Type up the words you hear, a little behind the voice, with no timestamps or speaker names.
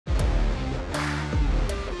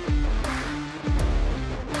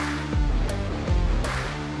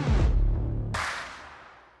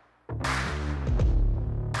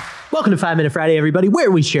Welcome to 5 Minute Friday, everybody, where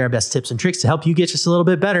we share our best tips and tricks to help you get just a little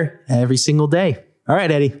bit better every single day. All right,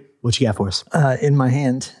 Eddie, what you got for us? In my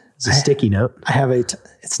hand, It's a sticky note. I have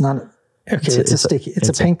it's not, it's a sticky, it's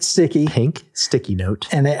a pink sticky. Pink sticky note.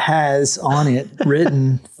 And it has on it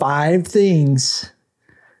written 5 things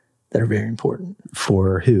that are very important.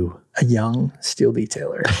 For who? A young steel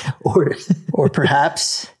detailer. or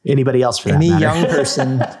perhaps anybody else for that any matter. young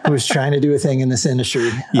person who's trying to do a thing in this industry.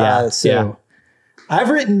 Yeah. I've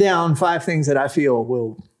written down 5 things that I feel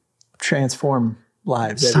will transform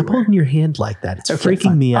lives. Stop holding your hand like that. It's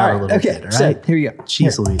freaking me out a little bit. All right. So here you go.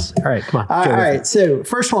 Jeez Louise. All right, come on. All right. So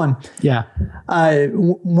first one. Yeah.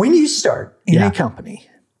 When you start in a company,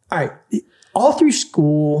 all right, all through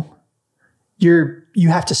school, you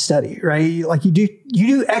have to study, right? Like you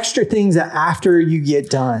do extra things after you get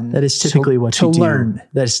done. That is typically what you do. Learn.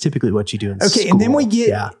 That is typically what you do in school. Okay, and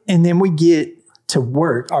then we get to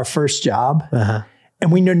work, our first job,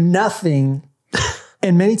 and we know nothing.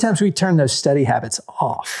 And many times we turn those study habits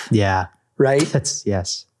off. Yeah. Right?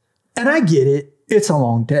 Yes. And I get it. It's a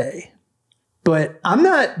long day. But I'm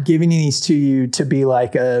not giving these to you to be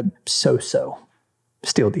like a so-so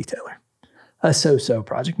steel detailer, a so-so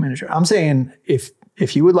project manager. I'm saying if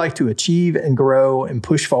you would like to achieve and grow and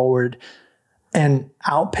push forward and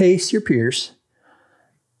outpace your peers,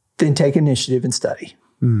 then take initiative and study.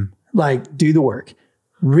 Like, do the work.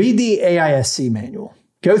 Read the AISC manual.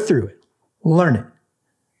 Go through it. Learn it.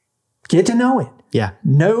 Get to know it. Yeah.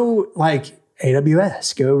 Know, like,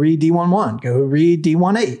 AWS. Go read D11. Go read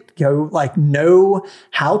D18. Go, like, know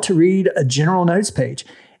how to read a general notes page.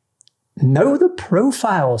 Know the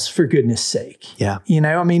profiles, for goodness sake. Yeah. You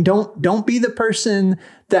know, I mean, don't be the person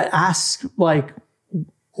that asks, like,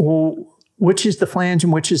 well, which is the flange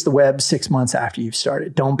and which is the web 6 months after you've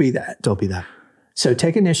started. Don't be that. Don't be that. So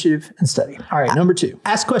take initiative and study. All right, number 2.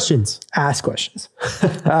 Ask questions. Ask questions.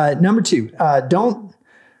 Number 2,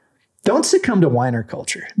 don't succumb to whiner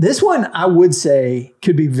culture. This one, I would say,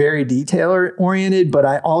 could be very detailer oriented, but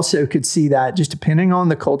I also could see that just depending on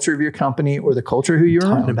the culture of your company or the culture who you're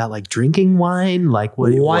Talking around. about like drinking wine, like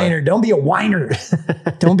what? Whiner. Don't be a whiner.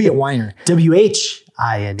 Don't be a whiner. WHINE.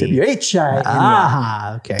 WHINE.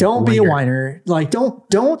 Ah, okay. Don't be a whiner. Like,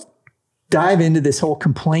 don't dive into this whole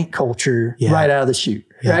complaint culture right out of the chute,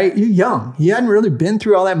 right? You're young. You hadn't really been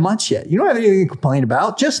through all that much yet. You don't have anything to complain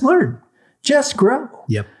about. Just learn. Just grow.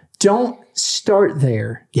 Yep. Don't start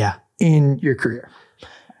there in your career.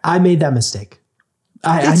 I made that mistake.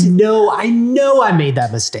 I know I made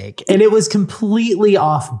that mistake. And it was completely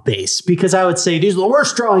off base because I would say, these are the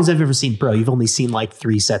worst drawings I've ever seen. Bro, you've only seen like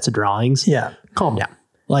 3 sets of drawings. Yeah. Calm down.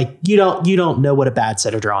 Like you don't know what a bad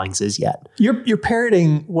set of drawings is yet. You're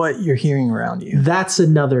parroting what you're hearing around you. That's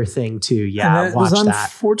another thing too. Yeah, and watch that.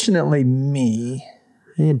 Unfortunately, me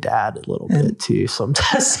and Dad a little bit too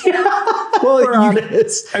sometimes. Well,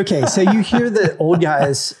 okay, so you hear the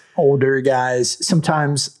older guys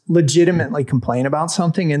sometimes legitimately complain about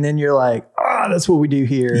something, and then you're like, that's what we do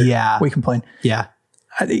here. Yeah, we complain. Yeah,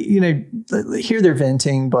 hear they're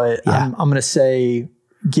venting, but I'm going to say,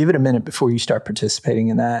 give it a minute before you start participating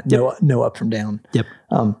in that. No up from down. Yep.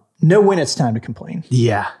 Know when it's time to complain.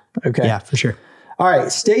 Yeah. Okay. Yeah, for sure. All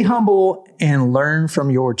right. Stay humble and learn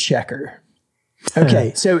from your checker.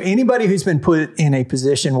 Okay. So anybody who's been put in a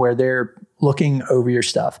position where they're looking over your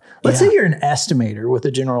stuff, let's say you're an estimator with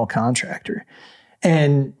a general contractor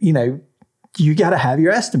and, you got to have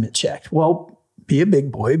your estimate checked. Well, be a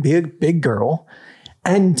big boy, be a big girl,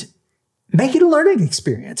 and make it a learning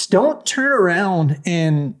experience. Don't turn around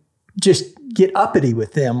and just get uppity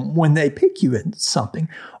with them when they pick you in something.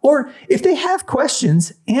 Or if they have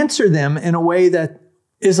questions, answer them in a way that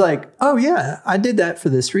is like, oh yeah, I did that for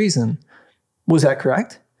this reason. Was that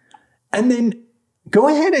correct? And then go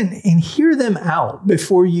ahead and hear them out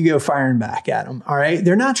before you go firing back at them. All right.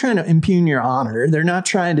 They're not trying to impugn your honor. They're not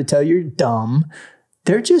trying to tell you you're dumb.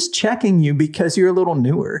 They're just checking you because you're a little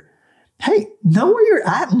newer. Hey, know where you're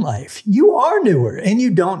at in life. You are newer and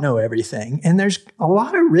you don't know everything. And there's a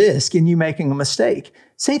lot of risk in you making a mistake.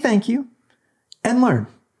 Say thank you and learn.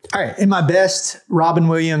 All right. In my best Robin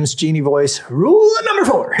Williams genie voice, rule number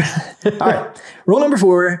 4. All right. Rule number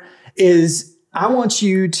 4 is I want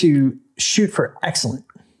you to shoot for excellent.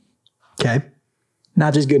 Okay.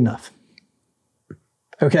 Not just good enough.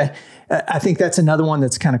 Okay. I think that's another one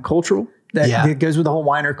that's kind of cultural. That goes with the whole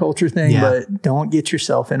whiner culture thing, but don't get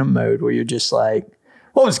yourself in a mode where you're just like,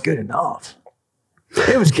 well, it's good enough.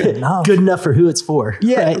 It was good enough. Good enough for who it's for.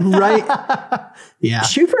 Yeah, right. Yeah.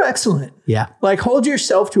 Shoot for excellent. Yeah. Like hold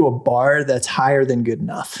yourself to a bar that's higher than good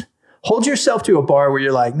enough. Hold yourself to a bar where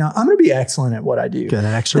you're like, no, I'm going to be excellent at what I do. Go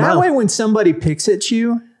that extra That mile. way, when somebody picks at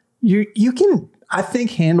you, you can I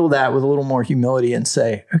think handle that with a little more humility and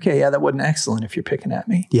say, okay, yeah, that wasn't excellent if you're picking at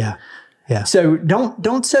me. Yeah. Yeah. So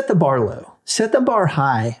don't set the bar low. Set the bar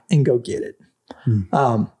high and go get it.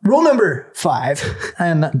 Rule number 5,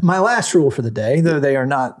 and my last rule for the day, though they are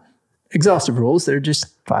not exhaustive rules, they're just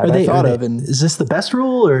 5 I thought of. And is this the best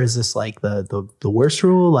rule, or is this like the worst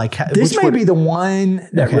rule? Like this may be the one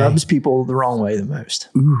that rubs people the wrong way the most.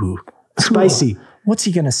 Ooh, spicy. What's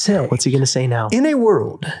he going to say? What's he going to say now? In a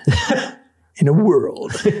world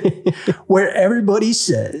where everybody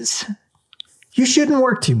says you shouldn't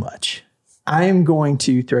work too much, I am going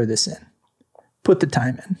to throw this in. Put the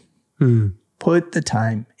time in. Put the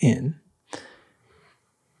time in.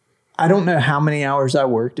 I don't know how many hours I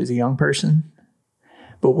worked as a young person,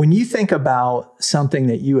 but when you think about something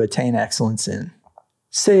that you attain excellence in,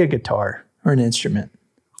 say a guitar or an instrument.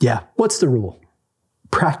 Yeah. What's the rule?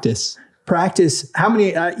 Practice. How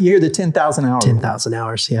many, you hear the 10,000 hours? 10,000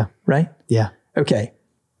 hours. Yeah. Right? Yeah. Okay.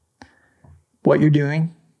 What you're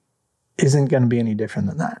doing isn't going to be any different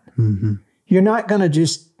than that. You're not going to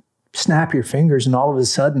just snap your fingers and all of a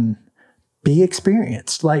sudden be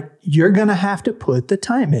experienced. Like, you're going to have to put the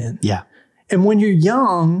time in. Yeah. And when you're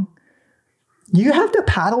young, you have to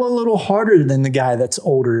paddle a little harder than the guy that's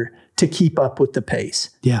older to keep up with the pace.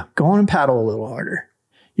 Yeah. Go on and paddle a little harder.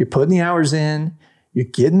 You're putting the hours in. You're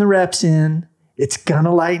getting the reps in. It's going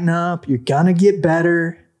to lighten up. You're going to get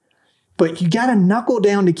better. But you got to knuckle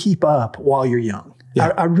down to keep up while you're young.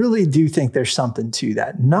 Yeah. I really do think there's something to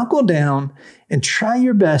that. Knuckle down and try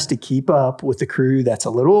your best to keep up with the crew that's a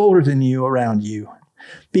little older than you around you,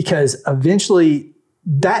 because eventually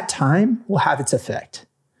that time will have its effect,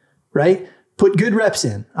 right? Put good reps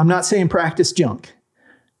in. I'm not saying practice junk.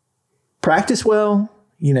 Practice well,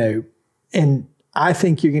 and I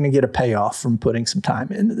think you're going to get a payoff from putting some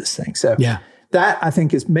time into this thing. So that I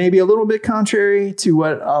think is maybe a little bit contrary to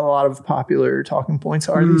what a lot of popular talking points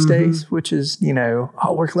are these days, which is,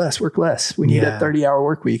 work less. We need a 30-hour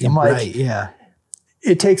work week. I'm like,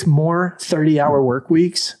 it takes more 30-hour work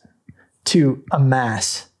weeks to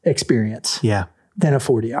amass experience than a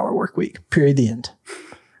 40-hour work week, period, the end.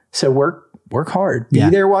 So work hard, be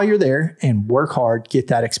there while you're there, and work hard, get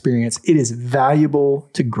that experience. It is valuable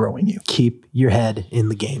to growing you. Keep your head in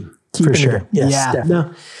the game. For sure. Yes,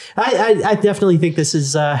 definitely. No, I definitely think this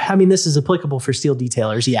is, this is applicable for steel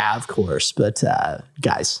detailers. Yeah, of course. But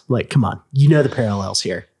guys, like, come on, the parallels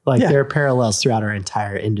here. Like there are parallels throughout our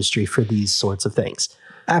entire industry for these sorts of things.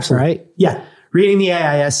 Absolutely. Right? Yeah. Reading the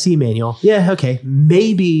AISC manual. Yeah. Okay.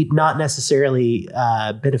 Maybe not necessarily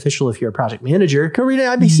beneficial if you're a project manager. Go read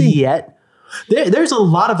IBC. Yet. There's a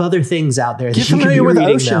lot of other things out there that Get you can be familiar with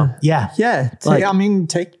reading OSHA. now. Yeah. Yeah.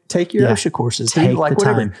 Take your OSHA courses. Take like the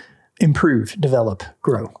whatever. time. Improve, develop,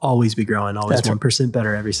 grow. Always be growing. Always 1%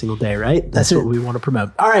 better every single day, right? That's what we want to promote.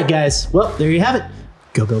 All right, guys. Well, there you have it.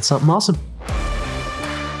 Go build something awesome.